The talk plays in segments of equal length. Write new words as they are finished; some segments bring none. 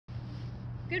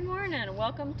Good morning.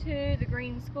 Welcome to the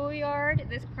Green Schoolyard.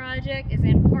 This project is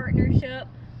in partnership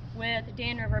with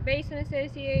Dan River Basin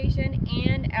Association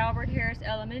and Albert Harris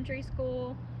Elementary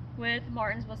School with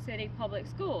Martinsville City Public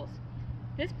Schools.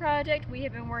 This project we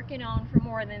have been working on for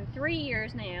more than 3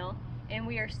 years now, and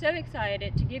we are so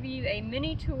excited to give you a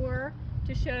mini tour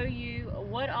to show you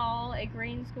what all a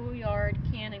green schoolyard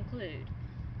can include.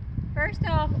 First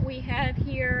off, we have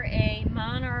here a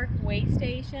monarch way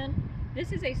station.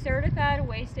 This is a certified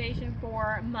way station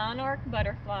for monarch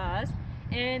butterflies,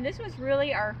 and this was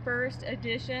really our first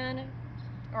addition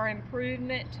or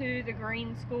improvement to the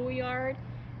green schoolyard.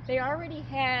 They already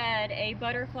had a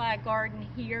butterfly garden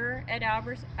here at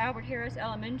Albert Harris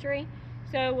Elementary,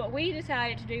 so what we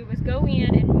decided to do was go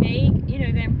in and make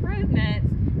the improvements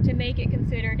to make it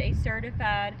considered a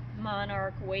certified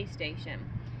monarch way station.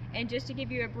 And just to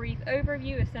give you a brief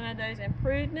overview of some of those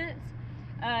improvements,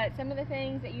 some of the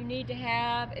things that you need to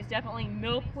have is definitely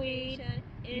milkweed.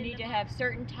 You need to have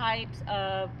certain types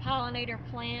of pollinator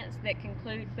plants that can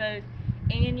include both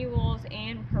annuals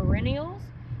and perennials.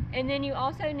 And then you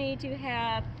also need to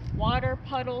have water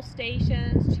puddle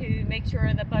stations to make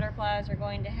sure the butterflies are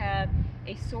going to have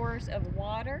a source of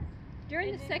water.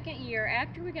 During the second year,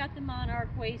 after we got the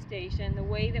monarch way station the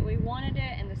way that we wanted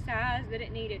it and the size that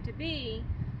it needed to be,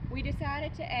 we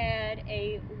decided to add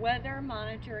a weather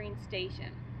monitoring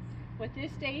station. With this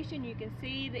station, you can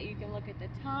see that you can look at the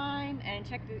time and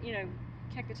check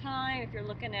the time if you're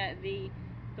looking at the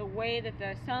way that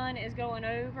the sun is going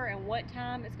over and what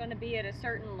time it's going to be at a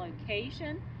certain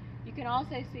location. You can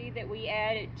also see that we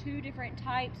added 2 different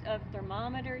types of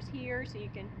thermometers here, so you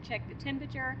can check the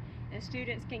temperature and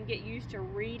students can get used to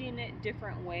reading it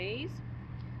different ways.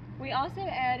 We also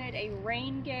added a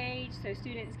rain gauge so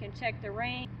students can check the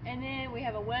rain, and then we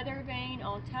have a weather vane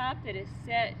on top that is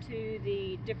set to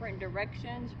the different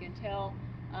directions. You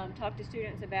can talk to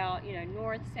students about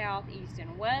north, south, east,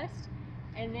 and west.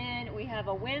 And then we have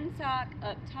a windsock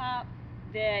up top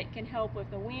that can help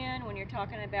with the wind when you're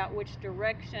talking about which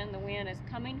direction the wind is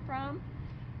coming from.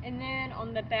 And then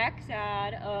on the back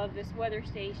side of this weather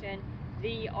station,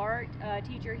 the art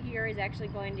teacher here is actually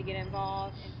going to get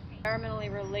involved in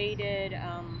environmentally related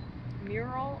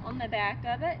mural on the back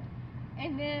of it.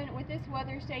 And then with this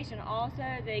weather station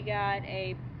also, they got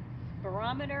a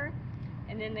barometer,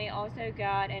 and then they also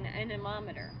got an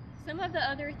anemometer. Some of the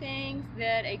other things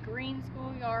that a green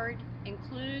schoolyard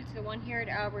includes, the one here at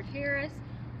Albert Harris,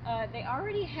 they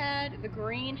already had the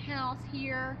greenhouse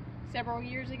here several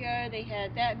years ago. They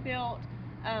had that built.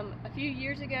 A few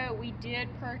years ago we did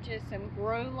purchase some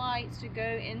grow lights to go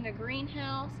in the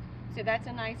greenhouse, so that's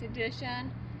a nice addition.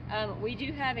 We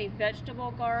do have a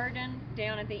vegetable garden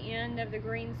down at the end of the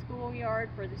green schoolyard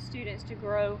for the students to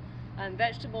grow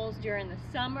vegetables during the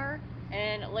summer,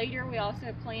 and later we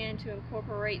also plan to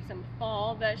incorporate some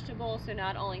fall vegetables so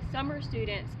not only summer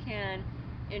students can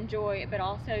enjoy it, but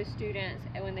also students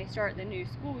when they start the new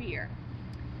school year.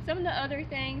 Some of the other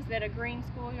things that a green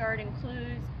schoolyard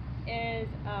includes is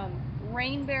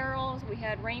rain barrels. We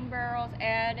had rain barrels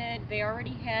added. They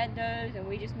already had those, and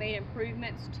we just made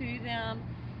improvements to them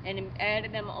and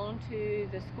added them onto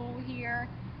the school here.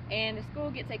 And the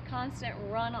school gets a constant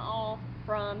runoff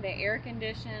from the air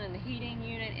condition and the heating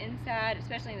unit inside,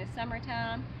 especially in the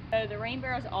summertime. So the rain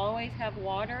barrels always have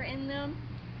water in them,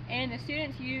 and the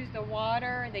students use the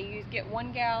water. They get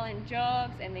 1-gallon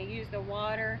jugs, and they use the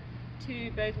water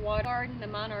to both water garden, the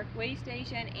monarch way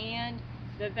station, and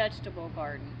the vegetable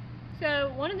garden.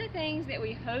 So one of the things that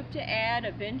we hope to add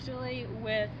eventually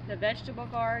with the vegetable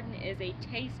garden is a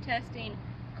taste testing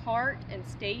cart and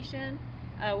station.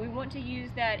 We want to use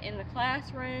that in the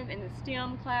classroom, in the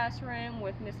STEM classroom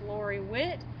with Miss Lori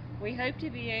Witt. We hope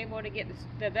to be able to get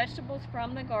the vegetables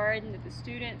from the garden that the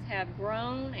students have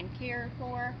grown and cared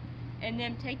for, and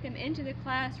then take them into the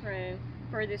classroom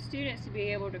for the students to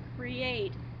be able to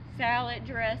create salad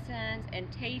dressings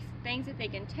and taste things that they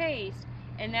can taste,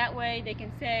 and that way they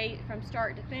can say from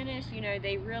start to finish,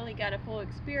 they really got a full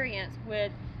experience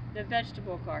with the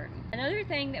vegetable garden. Another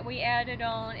thing that we added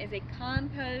on is a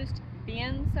compost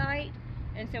bin site,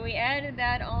 and so we added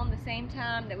that on the same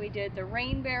time that we did the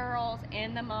rain barrels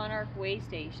and the monarch way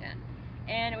station.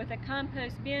 And with the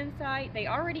compost bin site, they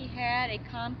already had a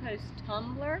compost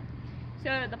tumbler.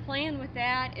 So the plan with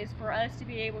that is for us to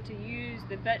be able to use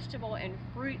the vegetable and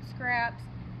fruit scraps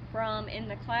from in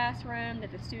the classroom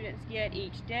that the students get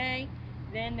each day.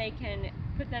 Then they can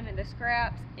put them in the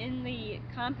scraps in the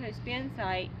compost bin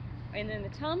site and then the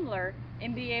tumbler,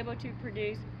 and be able to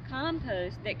produce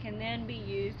compost that can then be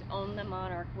used on the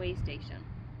monarch way station.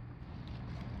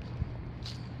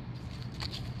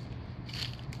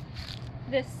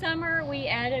 This summer we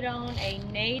added on a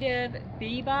native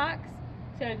bee box.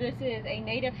 So this is a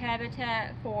native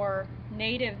habitat for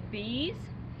native bees,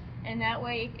 and that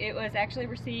way it was actually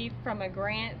received from a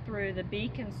grant through the Bee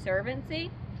Conservancy.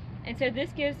 And so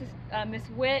this gives Ms.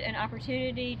 Witt an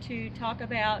opportunity to talk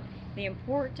about the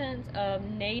importance of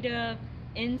native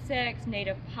insects,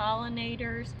 native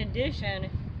pollinators, in addition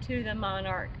to the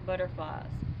monarch butterflies.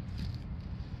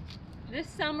 This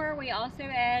summer we also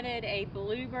added a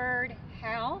bluebird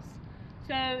house.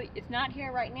 So it's not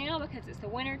here right now because it's the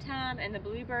winter time and the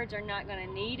bluebirds are not going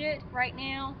to need it right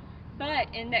now.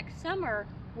 But in next summer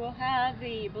we'll have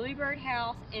the bluebird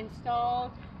house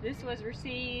installed. This was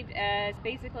received as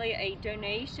basically a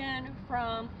donation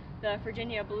from the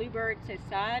Virginia Bluebird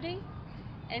Society.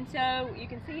 And so you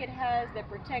can see it has the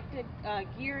protected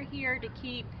gear here to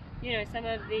keep, some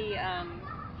of the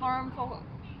harmful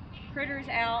critters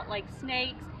out, like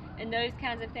snakes and those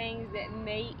kinds of things that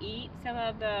may eat some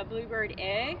of the bluebird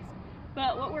eggs.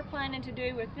 But what we're planning to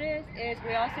do with this is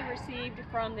we also received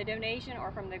from the donation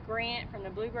or from the grant from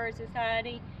the Bluebird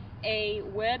Society a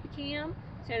webcam.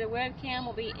 So the webcam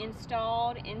will be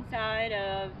installed inside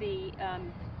of the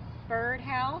bird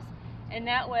house, and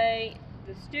that way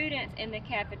the students in the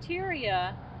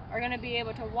cafeteria are going to be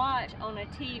able to watch on a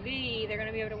TV. They're going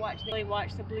to be able to watch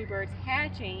the bluebirds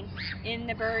hatching in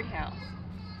the birdhouse.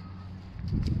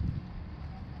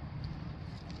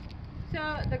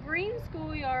 So the Green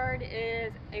Schoolyard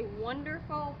is a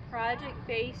wonderful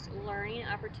project-based learning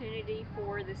opportunity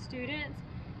for the students,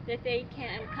 that they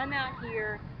can come out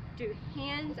here, do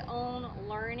hands-on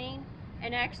learning,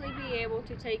 and actually be able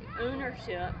to take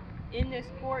ownership in this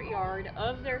courtyard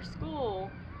of their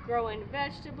school, growing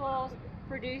vegetables,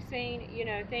 producing,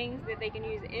 things that they can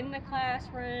use in the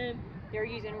classroom. They're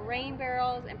using rain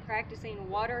barrels and practicing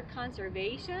water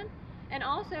conservation. And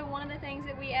also one of the things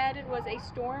that we added was a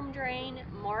storm drain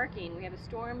marking. We have a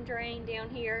storm drain down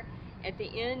here at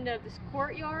the end of this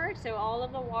courtyard, so all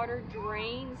of the water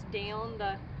drains down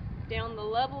the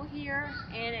level here,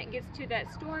 and it gets to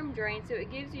that storm drain, so it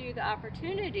gives you the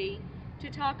opportunity to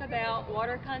talk about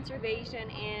water conservation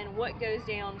and what goes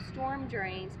down storm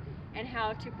drains and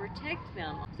how to protect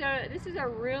them. So this is a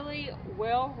really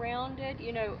well-rounded,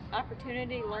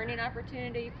 learning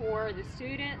opportunity for the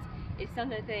students. It's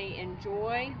something that they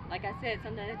enjoy. Like I said, it's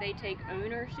something that they take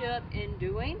ownership in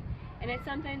doing. And it's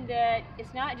something that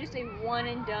it's not just a one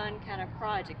and done kind of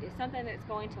project. It's something that's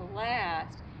going to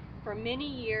last for many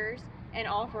years and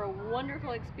offer a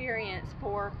wonderful experience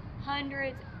for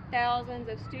hundreds, thousands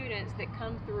of students that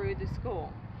come through the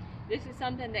school. This is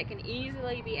something that can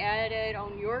easily be added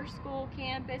on your school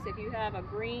campus if you have a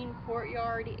green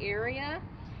courtyard area.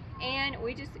 And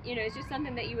it's just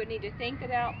something that you would need to think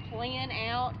about, plan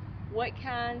out what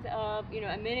kinds of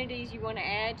amenities you want to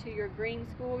add to your green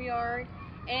schoolyard.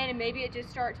 And maybe it just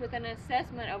starts with an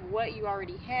assessment of what you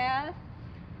already have.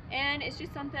 And it's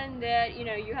just something that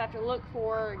you have to look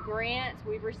for grants.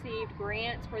 We've received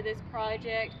grants for this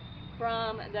project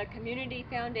from the Community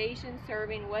Foundation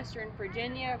serving Western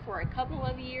Virginia for a couple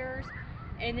of years.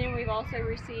 And then we've also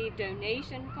received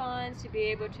donation funds to be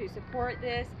able to support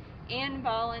this and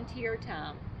volunteer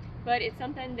time. But it's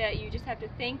something that you just have to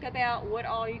think about what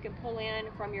all you can pull in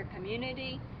from your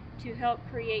community to help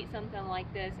create something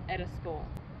like this at a school.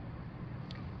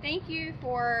 Thank you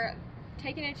for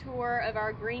taking a tour of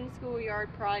our Green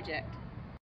Schoolyard project.